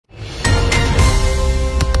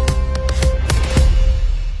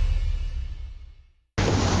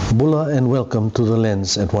Bula and welcome to The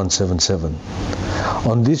Lens at 177.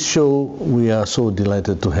 On this show, we are so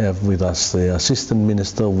delighted to have with us the Assistant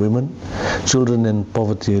Minister of Women, Children and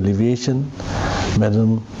Poverty Alleviation,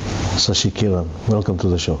 Madam Sashi Kiran. Welcome to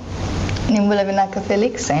the show. Nimbula Vinaka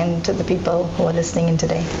Felix, and to the people who are listening in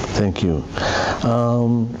today. Thank you.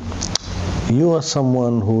 You are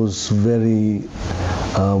someone who's very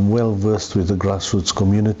well versed with the grassroots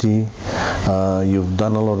community. You've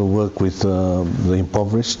done a lot of work with the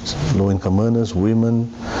impoverished, low-income earners, women,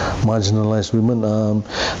 marginalized women.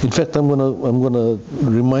 In fact, I'm gonna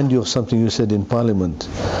remind you of something you said in Parliament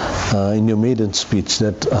in your maiden speech,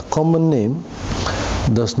 that a common name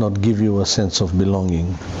does not give you a sense of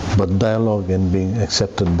belonging, but dialogue and being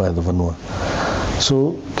accepted by the Vanua.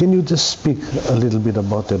 So, can you just speak a little bit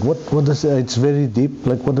about that? What does that? It's very deep.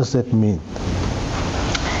 Like, what does that mean?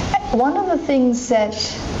 One of the things that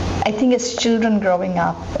I think as children growing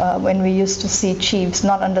up, when we used to see chiefs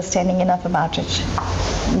not understanding enough about it,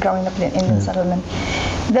 growing up in the Indian settlement,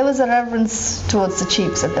 there was a reverence towards the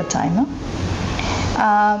chiefs at that time.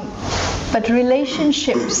 But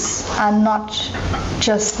relationships are not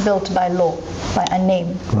just built by law, by a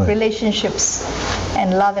name. Right. Relationships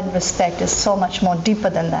and love and respect is so much more deeper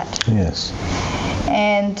than that. Yes.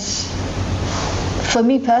 And for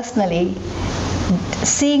me personally,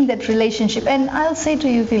 seeing that relationship, and I'll say to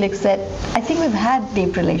you, Felix, that I think we've had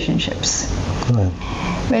deep relationships. Right.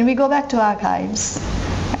 When we go back to archives,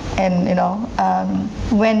 and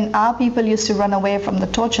when our people used to run away from the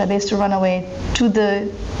torture, they used to run away to the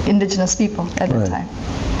indigenous people at the time.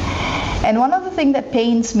 And one of the things that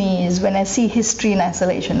pains me is when I see history in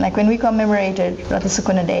isolation. Like when we commemorated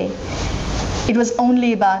Ratasukuna Day, it was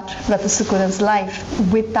only about Ratasukuna's life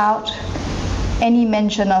without any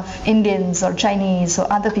mention of Indians or Chinese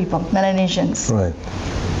or other people, Melanesians. Right.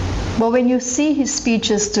 But when you see his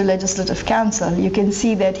speeches to Legislative Council, you can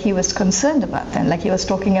see that he was concerned about them. Like he was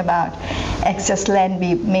talking about excess land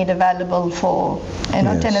be made available for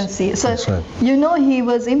tenancy. So he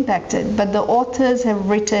was impacted. But the authors have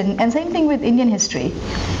written, and same thing with Indian history.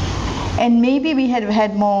 And maybe we had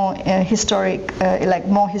had more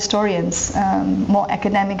more historians, more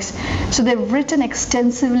academics. So they've written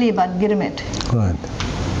extensively about Girmit. Right.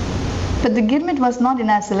 But the Girmit was not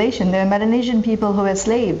in isolation. There were Melanesian people who were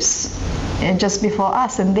slaves just before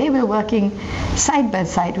us, and they were working side by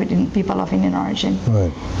side with people of Indian origin.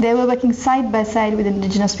 Right. They were working side by side with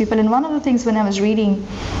indigenous people. And one of the things when I was reading,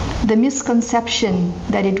 the misconception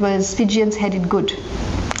that it was Fijians had it good.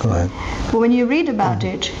 Right. But when you read about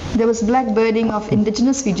it, there was blackbirding of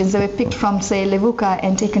indigenous Fijians that were picked from, say, Levuka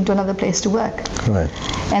and taken to another place to work. Right.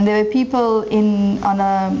 And there were people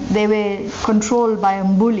they were controlled by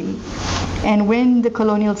Mbuli. And when the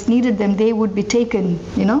colonials needed them, they would be taken,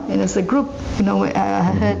 and as a group, I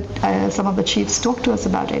heard some of the chiefs talk to us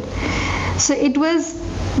about it. So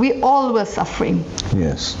we all were suffering.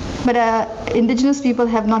 Yes. But indigenous people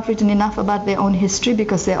have not written enough about their own history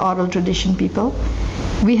because they're oral tradition people.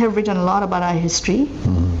 We have written a lot about our history.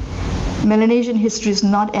 Mm-hmm. Melanesian history is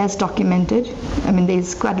not as documented. I mean,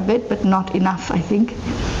 there's quite a bit, but not enough, I think.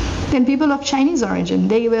 Then people of Chinese origin,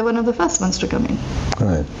 they were one of the first ones to come in.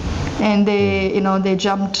 Right. And they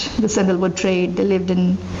jumped the sandalwood trade. They lived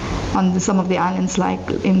on some of the islands, like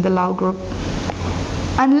in the Lao group.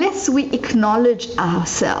 Unless we acknowledge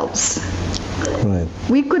ourselves, right,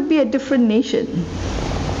 we could be a different nation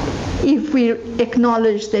if we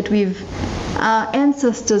acknowledge that our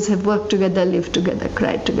ancestors have worked together, lived together,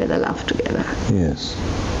 cried together, laughed together. Yes.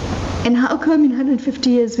 And how come in 150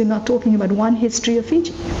 years we're not talking about one history of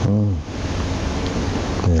Fiji?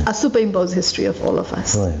 Yeah. A superimposed history of all of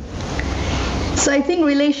us. Right. So I think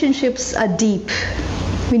relationships are deep.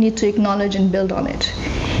 We need to acknowledge and build on it.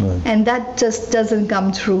 Right. And that just doesn't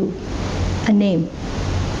come through a name.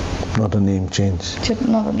 Not a name change.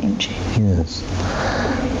 Not a name change. Yes.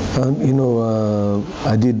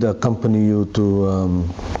 I did accompany you to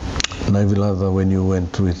Naivilada when you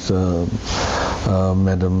went with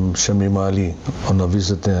Madam Shamima Ali on a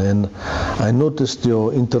visit there, and I noticed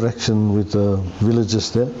your interaction with the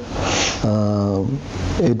villagers there.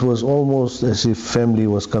 It was almost as if family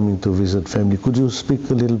was coming to visit family. Could you speak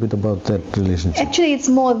a little bit about that relationship? Actually, it's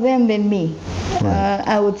more them than me, right.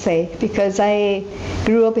 I would say, because I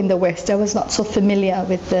grew up in the West. I was not so familiar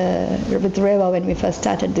with Rewa when we first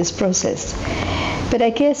started this process. But I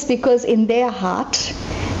guess because in their heart,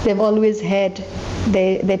 they've always had,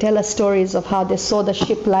 they tell us stories of how they saw the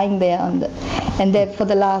ship lying there, and for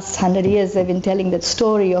the last 100 years they've been telling that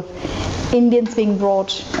story of Indians being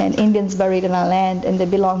brought and Indians buried in our land, and they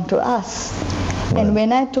belong to us. Right. And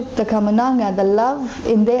when I took the Kamananga, the love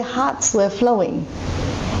in their hearts were flowing.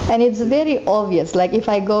 And it's very obvious, like if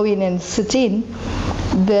I go in and sit in,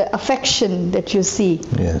 the affection that you see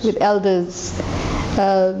Yes. with elders,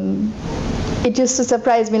 it used to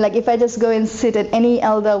surprise me, like if I just go and sit and any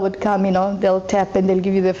elder would come, they'll tap and they'll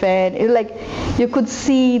give you the fan. It's like you could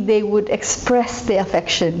see they would express their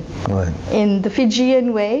affection Right. in the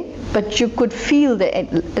Fijian way, but you could feel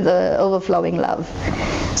the overflowing love.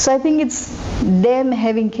 So I think it's them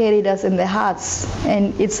having carried us in their hearts,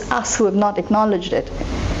 and it's us who have not acknowledged it.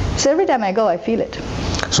 So every time I go, I feel it.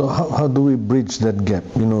 So how do we bridge that gap?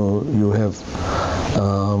 You have,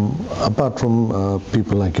 apart from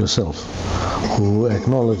people like yourself, who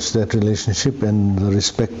acknowledge that relationship and the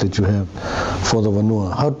respect that you have for the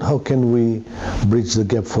Vanua, how can we bridge the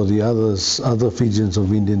gap for the other Fijians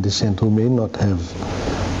of Indian descent who may not have,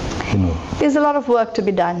 There's a lot of work to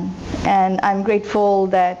be done, and I'm grateful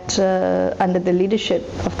that under the leadership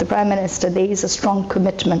of the Prime Minister, there is a strong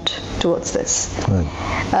commitment towards this.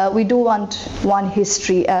 Right. We do want one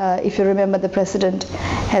history. If you remember, the President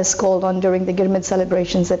has called on during the Girmid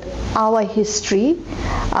celebrations that our history,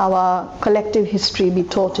 our collective history be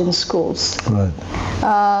taught in schools. Right.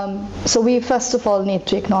 So we first of all need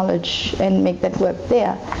to acknowledge and make that work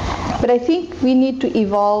there. But I think we need to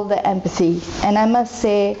evolve the empathy. And I must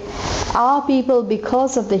say, our people,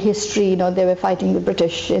 because of the history, they were fighting the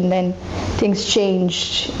British, and then things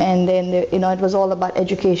changed, and then it was all about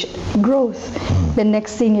education, growth. The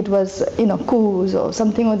next thing it was coups or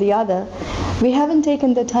something or the other. We haven't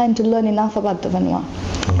taken the time to learn enough about the Vanua.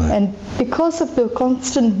 Right. And because of the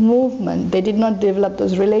constant movement, they did not develop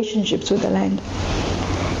those relationships with the land.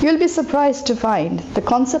 You'll be surprised to find the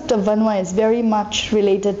concept of Vanua is very much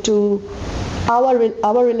related to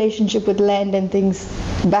our relationship with land and things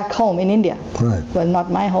back home in India. Right. Well, not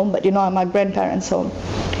my home, but my grandparents' home.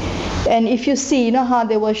 And if you see, how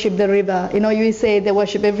they worship the river, you say they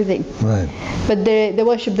worship everything. Right. But they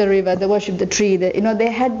worship the river, they worship the tree.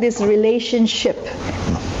 They had this relationship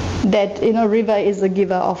that, river is a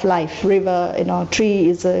giver of life. River, tree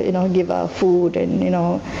is a, giver of food,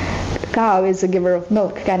 and, cow is a giver of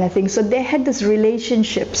milk kind of thing. So they had these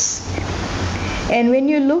relationships. And when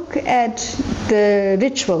you look at the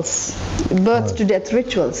rituals, birth to death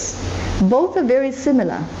rituals, both are very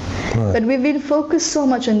similar. Right. But we've been focused so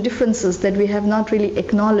much on differences that we have not really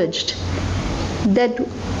acknowledged that,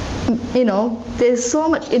 there's so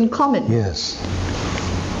much in common. Yes.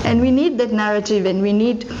 And we need that narrative, and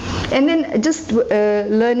then just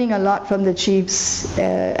learning a lot from the chiefs,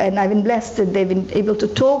 and I've been blessed that they've been able to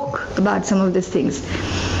talk about some of these things.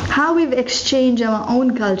 How we've exchanged our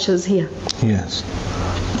own cultures here. Yes.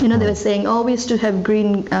 They were saying, we used to have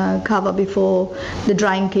green cover before the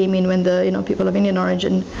drying came in, when the people of Indian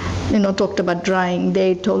origin talked about drying.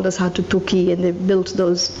 They told us how to tuki, and they built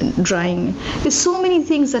those drying. There's so many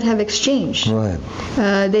things that have exchanged. Right.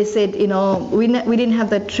 They said, we didn't have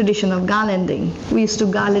that tradition of garlanding. We used to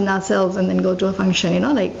garland ourselves and then go to a function,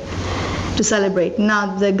 to celebrate.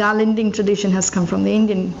 Now the garlanding tradition has come from the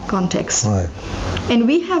Indian context. Right. And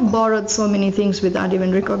we have borrowed so many things without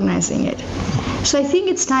even recognizing it. So I think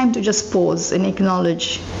it's time to just pause and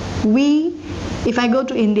acknowledge. If I go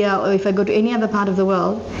to India or if I go to any other part of the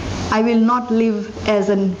world, I will not live as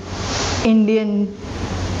an Indian,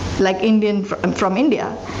 like Indian from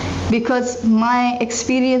India, because my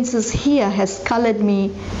experiences here has colored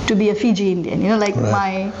me to be a Fiji Indian. Right.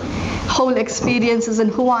 My whole experiences and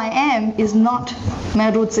who I am is not my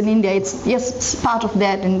roots in India. It's part of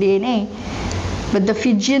that in DNA. But the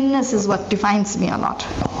Fijianness is what defines me a lot.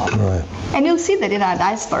 Right. And you'll see that in our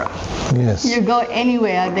diaspora. Yes. You go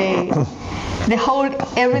anywhere, they hold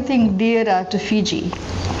everything dearer to Fiji.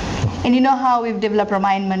 And you know how we've developed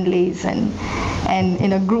Ramayan Mandalis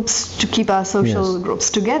and groups to keep our social groups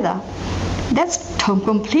together. That's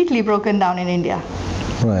completely broken down in India.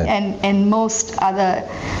 Right. And most other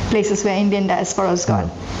places where Indian diaspora has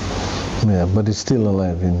gone. Yeah, but it's still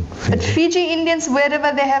alive in Fiji. But Fiji Indians,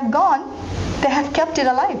 wherever they have gone, they have kept it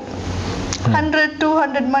alive. 100,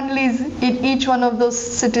 200 Mandalis in each one of those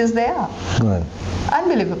cities they are. Right.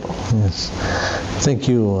 Unbelievable. Yes. Thank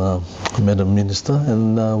you, Madam Minister,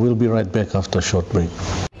 and we'll be right back after a short break.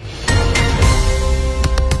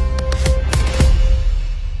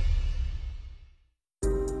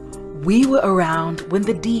 We were around when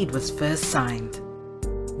the deed was first signed.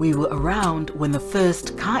 We were around when the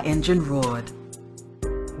first car engine roared.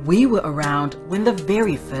 We were around when the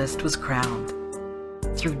very first was crowned.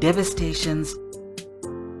 Through devastations,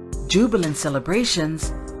 jubilant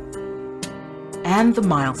celebrations, and the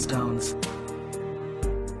milestones.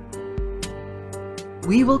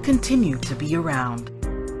 We will continue to be around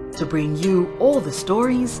to bring you all the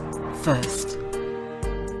stories first.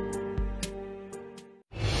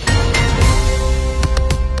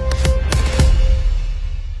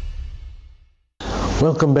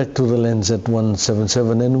 Welcome back to the Lens at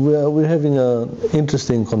 177, and we're having an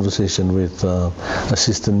interesting conversation with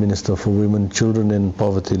Assistant Minister for Women, Children and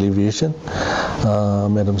Poverty Alleviation,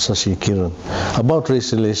 Madam Sashi Kiran, about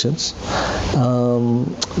race relations.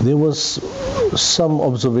 There was some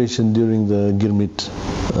observation during the Girmit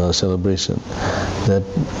celebration that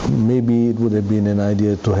maybe it would have been an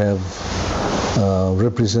idea to have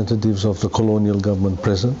representatives of the colonial government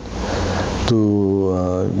present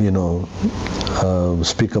to,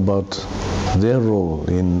 speak about their role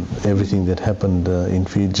in everything that happened in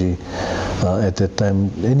Fiji at that time.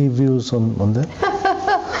 Any views on that?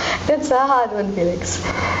 That's a hard one, Felix.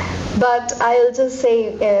 But I'll just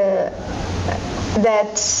say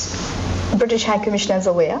that British High Commissioner is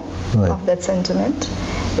aware of that sentiment.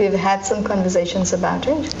 We've had some conversations about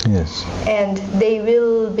it. Yes. And there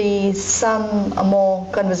will be some more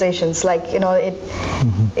conversations, they're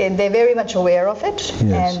very much aware of it.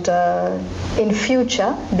 Yes. And in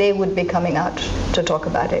future, they would be coming out to talk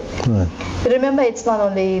about it. Right. But remember, it's not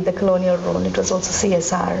only the colonial role, it was also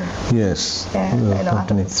CSR. Yes.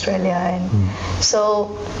 Out of Australia. And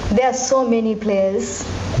so there are so many players,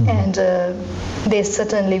 and they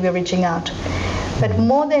certainly were reaching out. But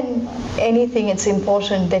more than anything, it's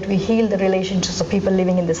important that we heal the relationships of people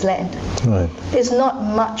living in this land. Right. There's not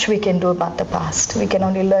much we can do about the past. We can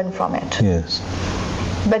only learn from it. Yes.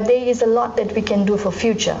 But there is a lot that we can do for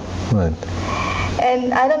future. Right.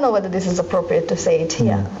 And I don't know whether this is appropriate to say it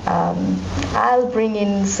here. I'll bring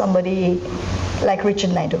in somebody like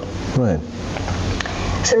Richard Naidu. Right.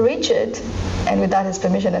 So Richard, and without his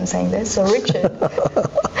permission I'm saying this, so Richard,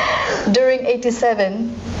 during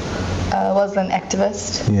 87, was an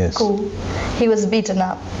activist. Yes. Cool. He was beaten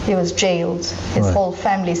up. He was jailed. His whole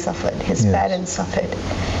family suffered. His parents suffered.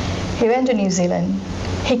 He went to New Zealand.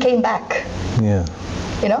 He came back. Yeah.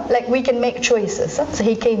 We can make choices. Huh? So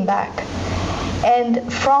he came back.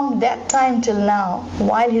 And from that time till now,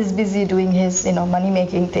 while he's busy doing his,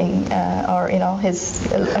 money-making thing, his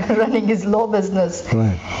running his law business,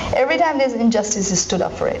 every time there's injustice, he stood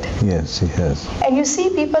up for it. Yes, he has. And you see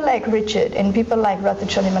people like Richard and people like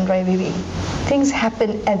Ratachani Mandrai, things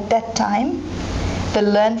happened at that time. They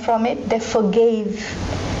learned from it. They forgave.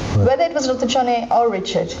 Whether it was Ratachani or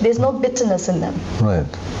Richard, there's no bitterness in them. Right.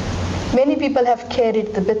 Many people have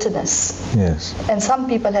carried the bitterness. Yes. And some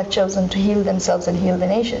people have chosen to heal themselves and heal the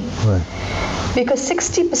nation. Right. Because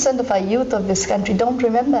 60% of our youth of this country don't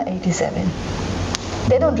remember 87.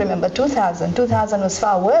 They don't remember 2000. 2000 was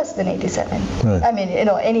far worse than 87. Right. I mean,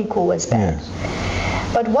 any coup was bad.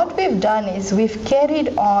 Yes. But what we've done is we've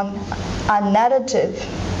carried on our narrative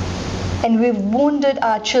and we've wounded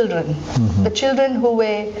our children. The children who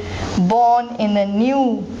were born in a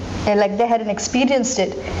new, like they hadn't experienced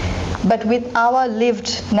it. But with our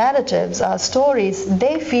lived narratives, our stories,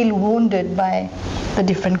 they feel wounded by the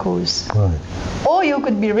different coups. Right. Or you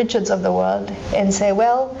could be Richards of the world and say,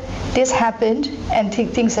 well, this happened and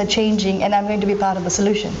things are changing and I'm going to be part of the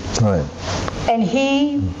solution. Right. And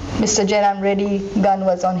he, Mr. Janam Reddy, gun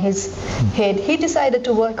was on his head. He decided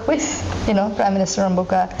to work with, Prime Minister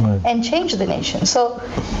Rambuka and change the nation. So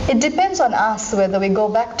it depends on us whether we go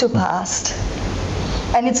back to past.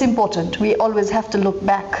 And it's important. We always have to look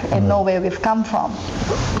back and know where we've come from.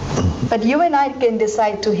 But you and I can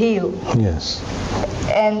decide to heal. Yes.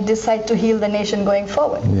 And decide to heal the nation going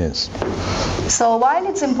forward. Yes. So while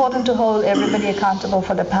it's important to hold everybody accountable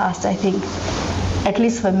for the past, I think, at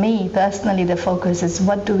least for me personally, the focus is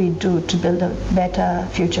what do we do to build a better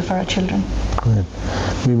future for our children. Right.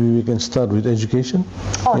 Maybe we can start with education.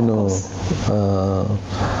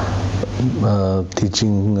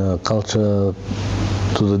 Teaching culture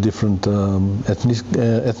to the different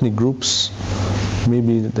ethnic groups.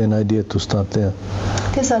 Maybe an idea to start there.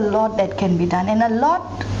 There's a lot that can be done, and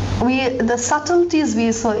the subtleties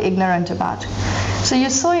we're so ignorant about. So you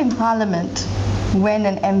saw in Parliament when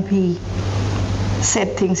an MP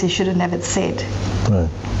said things he shouldn't have said. Right.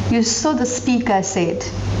 You saw the speaker said,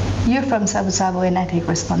 "You're from Sabu Sabu and I take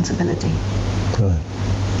responsibility." Right.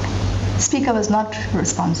 Speaker was not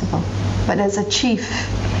responsible, but as a chief.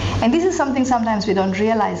 And this is something sometimes we don't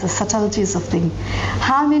realize, the subtleties of things.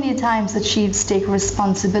 How many times the chiefs take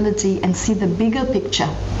responsibility and see the bigger picture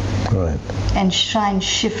and try and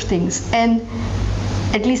shift things. And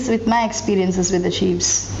at least with my experiences with the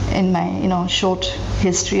chiefs in my short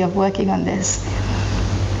history of working on this,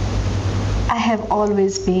 I have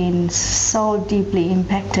always been so deeply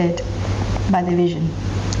impacted by the vision.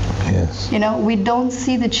 Yes. We don't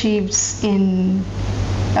see the chiefs in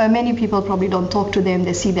Many people probably don't talk to them.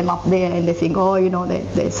 They see them up there and they think, oh, you know,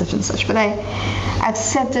 they're such and such. But I've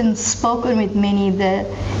sat and spoken with many the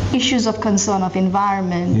issues of concern of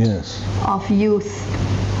environment, Yes. of youth.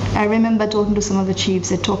 I remember talking to some of the chiefs.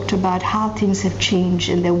 They talked about how things have changed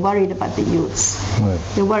and they're worried about the youths. Right.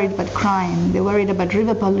 They're worried about crime. They're worried about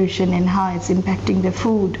river pollution and how it's impacting their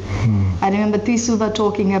food. I remember Tisuva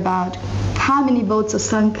talking about how many boats are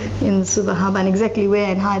sunk in Suva Harbor and exactly where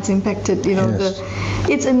and how it's impacted. You know, Yes.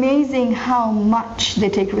 it's amazing how much they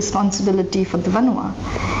take responsibility for the Vanua.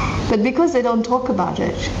 But because they don't talk about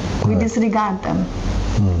it, we disregard them.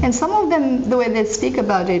 And some of them, the way they speak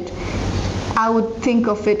about it, I would think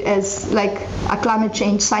of it as like a climate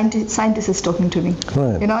change scientist is talking to me.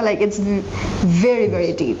 Right. You know, like it's very,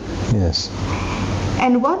 very deep. Yes.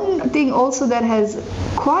 And one thing also that has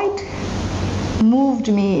quite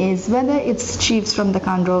moved me is whether it's chiefs from the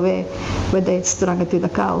Kandrove, whether it's Turangati the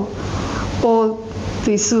Cow, or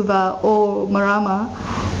Tuisuva or Marama,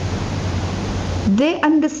 their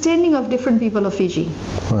understanding of different people of Fiji.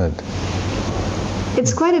 Right.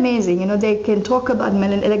 It's quite amazing, you know, they can talk about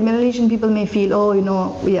like Melanesian people may feel, oh, you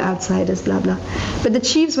know, we are outsiders, blah, blah. But the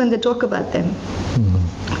chiefs, when they talk about them,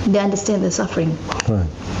 they understand their suffering. Right.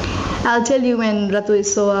 I'll tell you when Ratu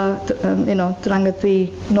Isoa, you know,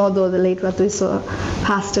 Turangatui Nodo, the late Ratu Isoa,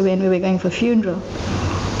 passed away and we were going for funeral.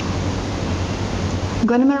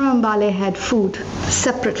 Guanamara Mbale had food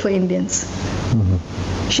separate for Indians.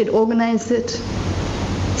 She'd organized it,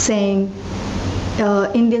 saying,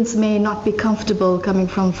 Indians may not be comfortable coming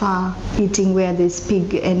from far, eating where there's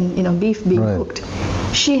pig and, you know, beef being cooked.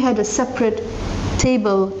 She had a separate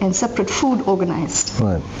table and separate food organized.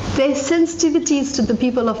 Right. Their sensitivities to the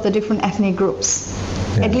people of the different ethnic groups,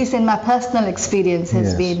 at least in my personal experience,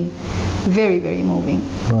 has been very, very moving.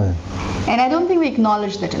 Right. And I don't think we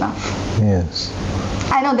acknowledge that enough. Yes.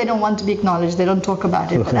 I know they don't want to be acknowledged, they don't talk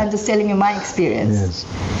about it, but I'm just telling you my experience. Yes.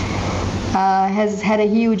 Has had a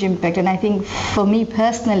huge impact, and I think for me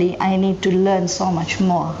personally, I need to learn so much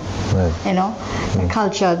more. Right. You know, the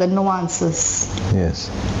culture, the nuances, Yes.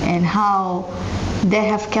 and how they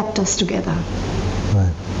have kept us together.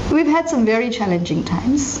 Right. We've had some very challenging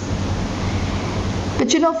times,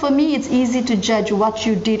 but you know, for me, it's easy to judge what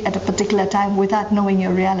you did at a particular time without knowing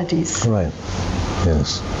your realities. Right.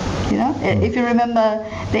 Yes. You know, if you remember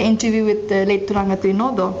the interview with the late Turangatui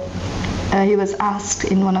Nodo, he was asked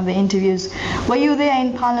in one of the interviews, were you there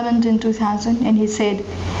in Parliament in 2000? And he said,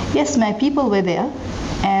 yes, my people were there.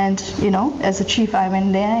 And, you know, as a chief, I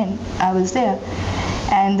went there and I was there.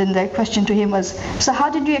 And then the question to him was, so how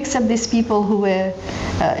did you accept these people who were,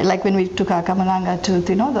 like when we took our Kamalanga to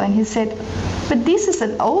Tinodo? And he said, but this is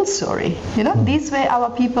an old story. You know, these were our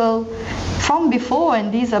people from before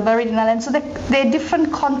and these are buried in our land. So they're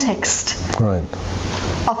different context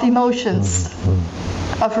of emotions.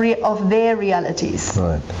 Of their realities.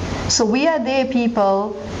 Right. So we are their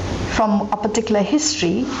people from a particular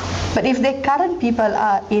history, but if their current people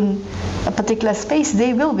are in a particular space,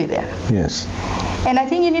 they will be there. Yes. And I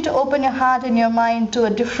think you need to open your heart and your mind to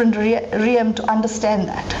a different realm to understand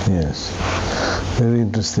that. Yes. Very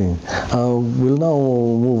interesting. We'll now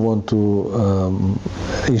move on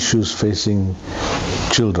to issues facing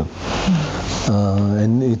children.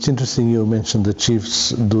 And it's interesting you mentioned the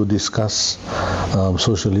chiefs do discuss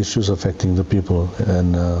social issues affecting the people,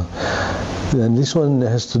 and this one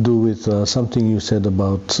has to do with something you said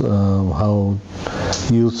about how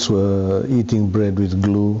youths were eating bread with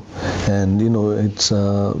glue, and you know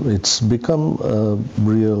it's become a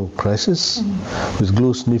real crisis with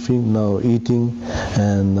glue sniffing, now eating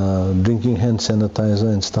and drinking hand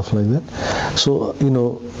sanitizer and stuff like that. So you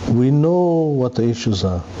know, we know what the issues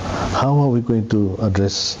are. How are we going to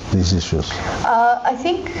address these issues? I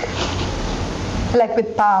think, like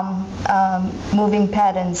with Palm, moving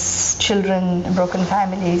parents, children, broken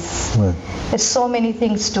families, there's so many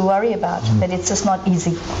things to worry about that it's just not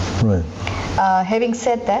easy. Right. Having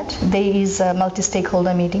said that, there is a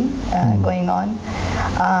multi-stakeholder meeting going on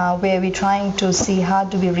where we're trying to see how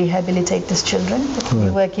do we rehabilitate these children.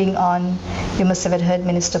 We're working on, you must have heard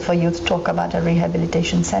Minister for Youth talk about a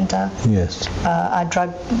rehabilitation center, yes, a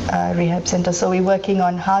drug rehab center. So we're working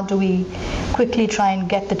on how do we quickly try and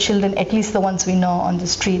get the children, at least the ones we know on the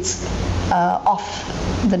streets, off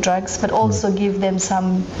the drugs, but also give them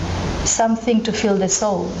something to fill their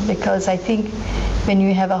soul, because I think when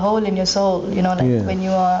you have a hole in your soul, you know, like when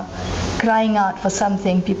you are crying out for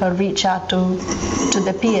something, people reach out to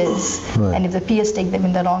the peers, and if the peers take them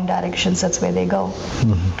in the wrong directions, that's where they go.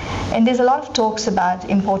 And there's a lot of talks about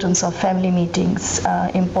importance of family meetings,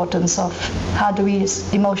 importance of how do we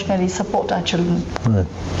emotionally support our children.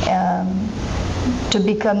 to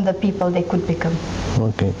become the people they could become.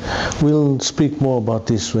 Okay. We'll speak more about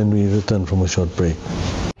this when we return from a short break.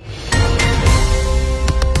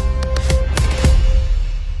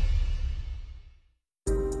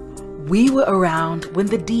 We were around when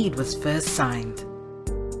the deed was first signed.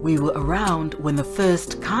 We were around when the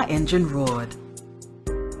first car engine roared.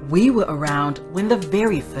 We were around when the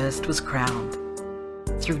very first was crowned.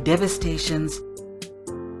 Through devastations,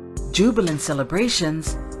 jubilant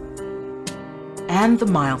celebrations, and the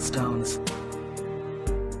milestones.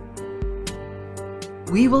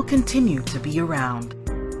 We will continue to be around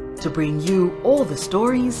to bring you all the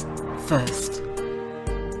stories first.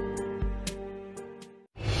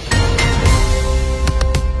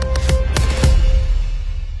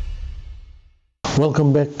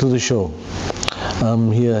 Welcome back to the show.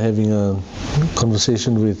 I'm here having a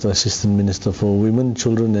conversation with Assistant Minister for Women,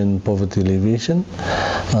 Children and Poverty Alleviation,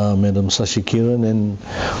 Madam Sashi Kiran, and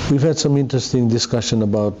we've had some interesting discussion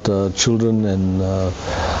about children and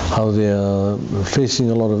how they are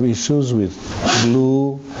facing a lot of issues with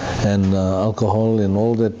glue and alcohol and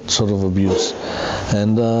all that sort of abuse.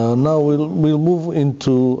 And now we'll move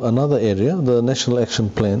into another area, the National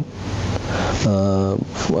Action Plan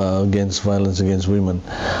against violence against women.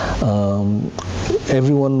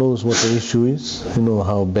 Everyone knows what the issue is, you know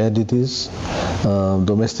how bad it is,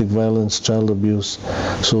 domestic violence, child abuse.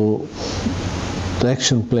 So the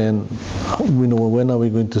action plan, we know, when are we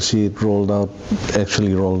going to see it rolled out,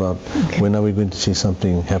 actually rolled out? Okay. When are we going to see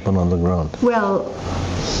something happen on the ground? Well,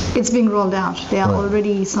 it's being rolled out. There are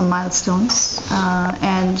already some milestones,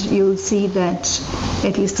 and you'll see that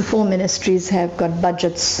at least the 4 ministries have got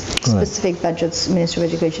budgets, specific budgets, Ministry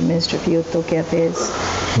of Education, Ministry of Youth, Social Affairs.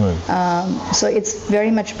 So it's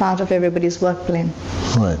very much part of everybody's work plan.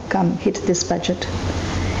 Come, hit this budget.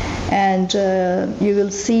 And you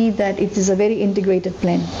will see that it is a very integrated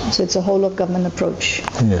plan. So it's a whole of government approach.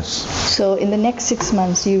 Yes. So in the next 6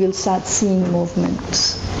 months, you will start seeing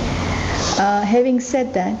movements. Having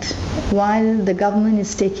said that, while the government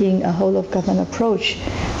is taking a whole of government approach,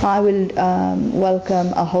 I will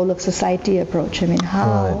welcome a whole of society approach. I mean,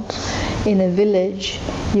 how in a village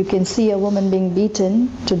you can see a woman being beaten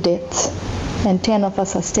to death, and 10 of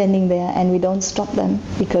us are standing there and we don't stop them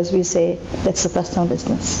because we say that's a personal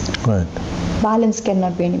business. Violence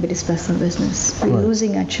cannot be anybody's personal business. We're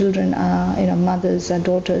losing our children, our mothers, our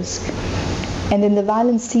daughters, and then the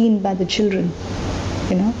violence seen by the children,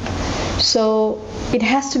 So it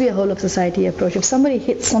has to be a whole of society approach. If somebody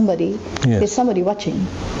hits somebody, there's somebody watching.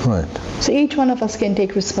 So each one of us can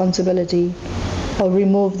take responsibility or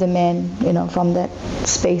remove the man, from that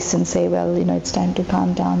space and say, well, it's time to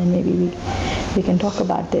calm down and maybe we can talk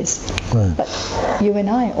about this. But you and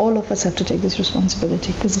I, all of us have to take this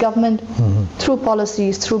responsibility, because government, through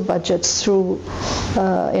policies, through budgets, through,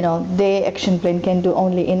 their action plan can do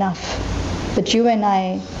only enough. But you and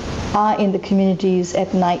I are in the communities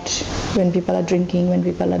at night when people are drinking, when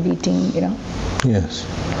people are beating, Yes.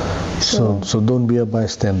 So don't be a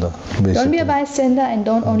bystander, basically. Don't be a bystander, and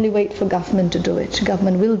don't only wait for government to do it.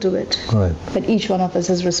 Government will do it. But each one of us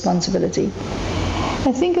has responsibility.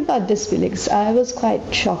 I think about this, Felix. I was quite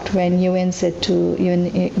shocked when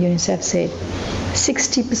UNICEF said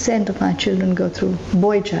 60% of our children go through,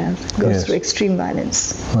 boy child, goes through extreme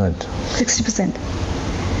violence. 60%.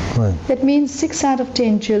 That means 6 out of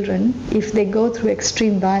 10 children, if they go through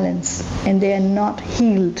extreme violence and they are not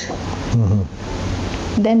healed,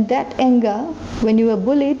 then that anger, when you are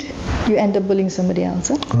bullied, you end up bullying somebody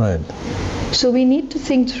else. So we need to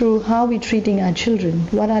think through how we're treating our children.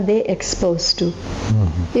 What are they exposed to?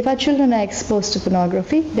 If our children are exposed to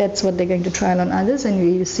pornography, that's what they're going to trial on others, and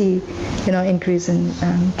we see, increase in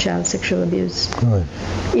child sexual abuse.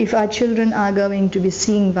 If our children are going to be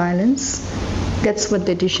seeing violence, that's what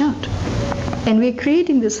they dish out. And we're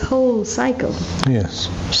creating this whole cycle.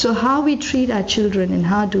 So how we treat our children and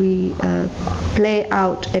how do we play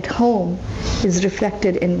out at home is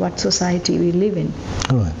reflected in what society we live in.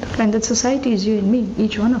 And that society is you and me,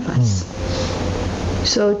 each one of us.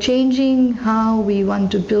 So changing how we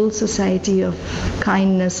want to build society of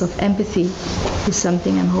kindness, of empathy, is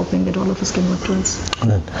something I'm hoping that all of us can work towards.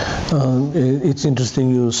 It's interesting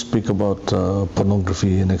you speak about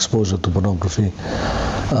pornography and exposure to pornography,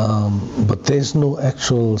 but there's no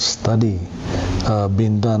actual study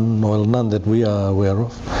being done, well, none that we are aware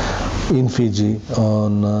of, in Fiji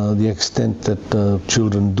on the extent that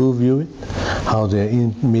children do view it, how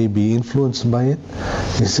they may be influenced by it,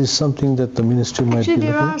 Is this something that the ministry might Actually, be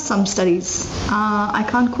there looking are some studies. I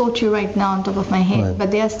can't quote you right now on top of my head, Right.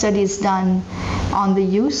 but there are studies done on the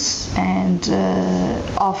use and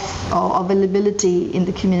of availability in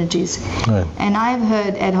the communities. Right. And I've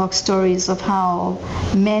heard ad hoc stories of how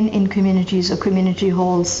men in communities or community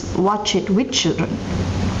halls watch it with children.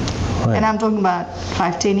 Right. And I'm talking about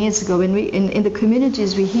 5-10 years ago. When we in the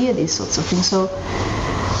communities, we hear these sorts of things. So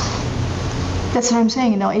that's what I'm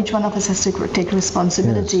saying. Each one of us has to take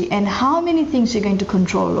responsibility. Yes. And how many things you're going to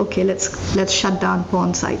control? Okay, let's shut down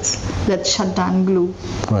porn sites. Let's shut down glue.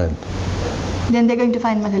 Right. Then they're going to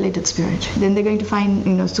find methylated spirit. Then they're going to find,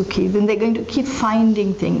 Suki. Then they're going to keep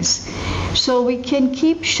finding things. So we can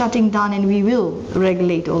keep shutting down, and we will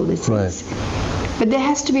regulate all these things. Right. But there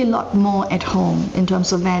has to be a lot more at home in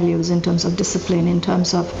terms of values, in terms of discipline, in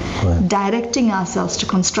terms of Right. directing ourselves to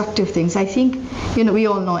constructive things. I think, we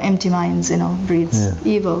all know empty minds, breeds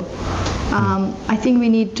evil. I think we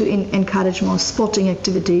need to encourage more sporting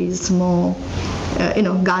activities, more,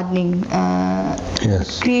 gardening,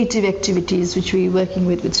 Yes. creative activities, which we're working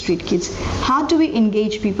with street kids. How do we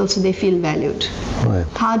engage people so they feel valued? Right.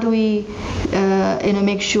 How do we,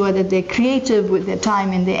 make sure that they're creative with their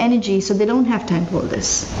time and their energy so they don't have time for all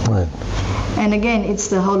this? Right. And again, it's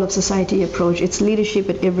the whole of society approach. It's leadership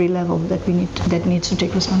at every level that needs to take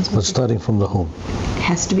But responsibility. starting from the home. It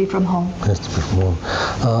has to be from home. Has to be from home.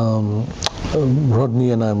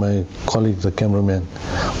 Rodney and I, my colleague, the cameraman,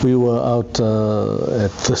 we were out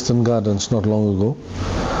at Thurston Gardens not long ago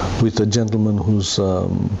with a gentleman who's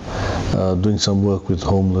doing some work with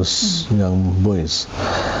homeless young boys.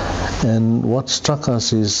 And what struck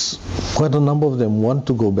us is quite a number of them want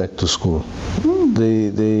to go back to school. They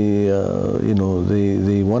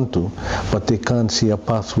want to, but they can't see a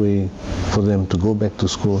pathway for them to go back to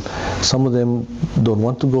school. Some of them don't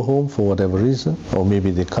want to go home for whatever reason, or maybe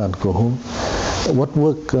they can't go home. What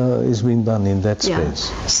work is being done in that space?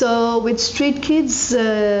 So with street kids,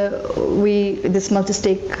 this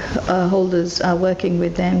multi-stakeholders are working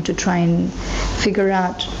with them to try and figure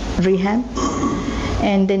out rehab,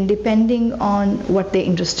 and then depending on what they're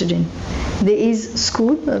interested in. There is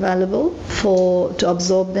school available to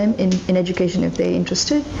absorb them in education if they're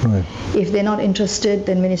interested. Right. If they're not interested,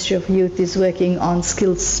 then Ministry of Youth is working on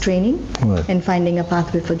skills training Right. and finding a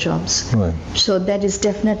pathway for jobs. Right. So that is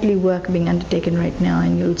definitely work being undertaken right now,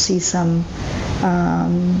 and you'll see some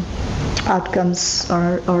outcomes,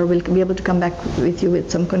 or we'll be able to come back with you with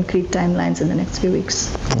some concrete timelines in the next few weeks.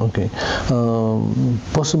 Okay.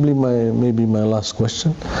 Possibly maybe my last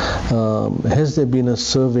question. Has there been a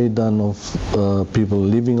survey done of people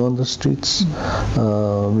living on the streets? Is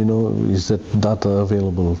that data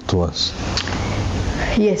available to us?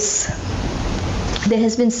 Yes. There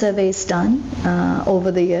has been surveys done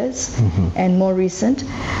over the years and more recent,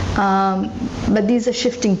 but these are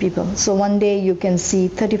shifting people. So one day you can see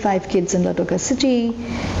 35 kids in Lautoka city,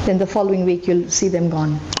 then the following week you'll see them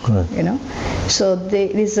gone. Right. So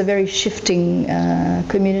this is a very shifting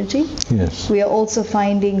community. Yes. We are also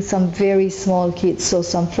finding some very small kids, so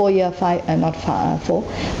some 4,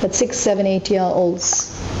 6, 7,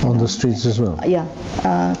 8-year-olds On the streets as well?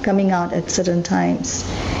 coming out at certain times.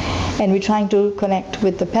 And we're trying to connect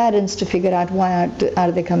with the parents to figure out why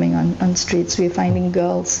are they coming on streets. We're finding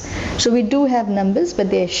girls. So we do have numbers, but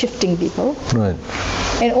they're shifting people. Right.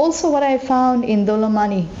 And also what I found in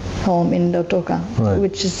Dolomani home in Lautoka, Right.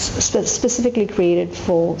 which is specifically created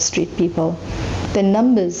for street people, the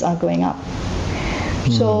numbers are going up.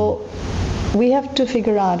 So we have to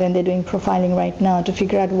figure out, and they're doing profiling right now, to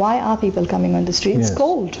figure out why are people coming on the street. Yes. It's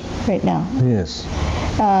cold right now. Yes.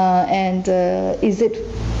 And is it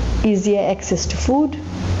easier access to food?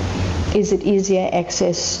 Is it easier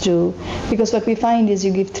access to, because what we find is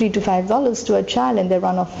you give $3 to $5 to a child and they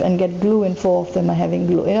run off and get glue, and 4 of them are having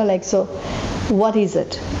glue. So what is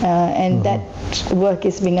it? And that work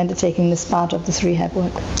is being undertaken as part of this rehab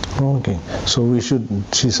work. Okay. So we should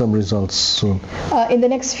see some results soon. In the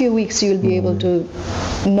next few weeks you'll be able to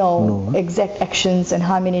know exact actions and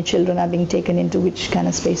how many children are being taken into which kind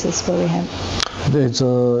of spaces for rehab. There's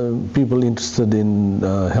people interested in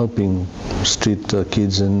helping street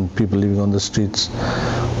kids and people living on the streets.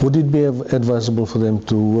 Would it be advisable for them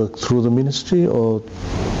to work through the ministry or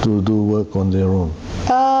to do work on their own?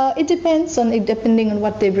 It depends on it, depending on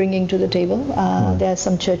what they're bringing to the table. There are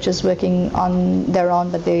some churches working on their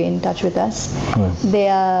own, but they're in touch with us. Right.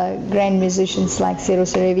 There are grand musicians like Sero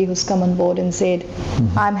Serevi who's come on board and said,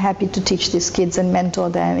 I'm happy to teach these kids and mentor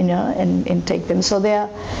them, and take them. So there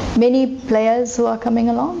are many players who are coming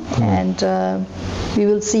along, and we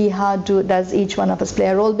will see how does each one of us play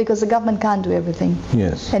a role, because the government can't do everything.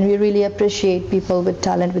 Yes. And we really appreciate people with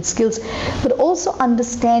talent, with skills, but also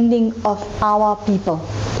understanding of our people.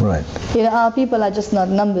 Right. You know, our people are just not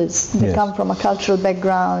numbers. They Yes. come from a cultural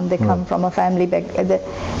background, they come from a family background.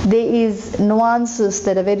 There is nuances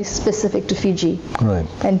that are very specific to Fiji. Right.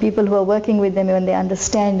 And people who are working with them, when they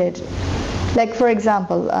understand it, like for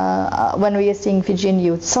example, when we are seeing Fijian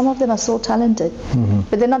youth, some of them are so talented,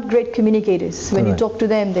 but they're not great communicators. When you Right. talk to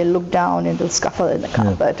them, they look down and they'll scuffle in the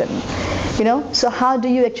carpet, and you know. So how do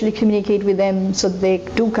you actually communicate with them so they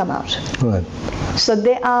do come out? Right. So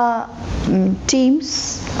there are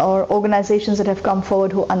teams or organizations that have come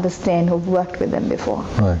forward who understand, who've worked with them before.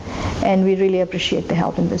 Right. And we really appreciate the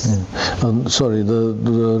help in this. Sorry,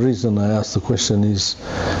 the reason I asked the question is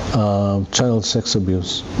child sex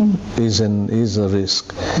abuse is a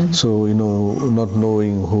risk. So, you know, not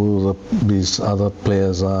knowing who these other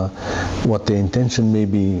players are, what their intention may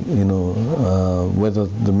be, you know, whether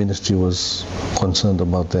the ministry was concerned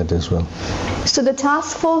about that as well. So the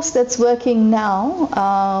task force that's working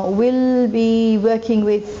now will be working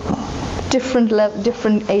with different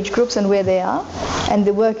age groups and where they are, and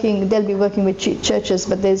they'll be working with churches,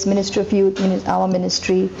 but there's Ministry of Youth, our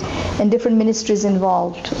ministry, and different ministries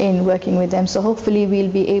involved in working with them. So hopefully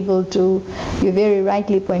we'll be able to, you very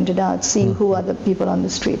rightly pointed out, see who are the people on the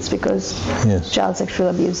streets, because child sexual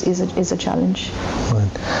abuse is a challenge. Right.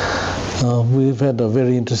 We've had a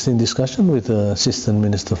very interesting discussion with the Assistant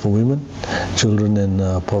Minister for Women, Children and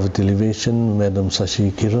Poverty Alleviation, Madam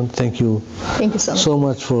Sashi Kiran. Thank you. Thank you so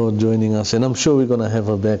much for joining us, and I'm sure we're going to have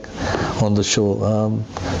her back on the show.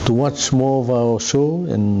 To watch more of our show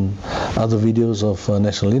and other videos of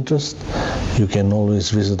national interest, you can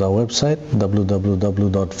always visit our website,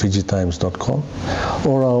 www.fijitimes.com,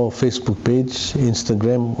 or our Facebook page,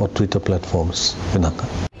 Instagram or Twitter platforms. Vinaka.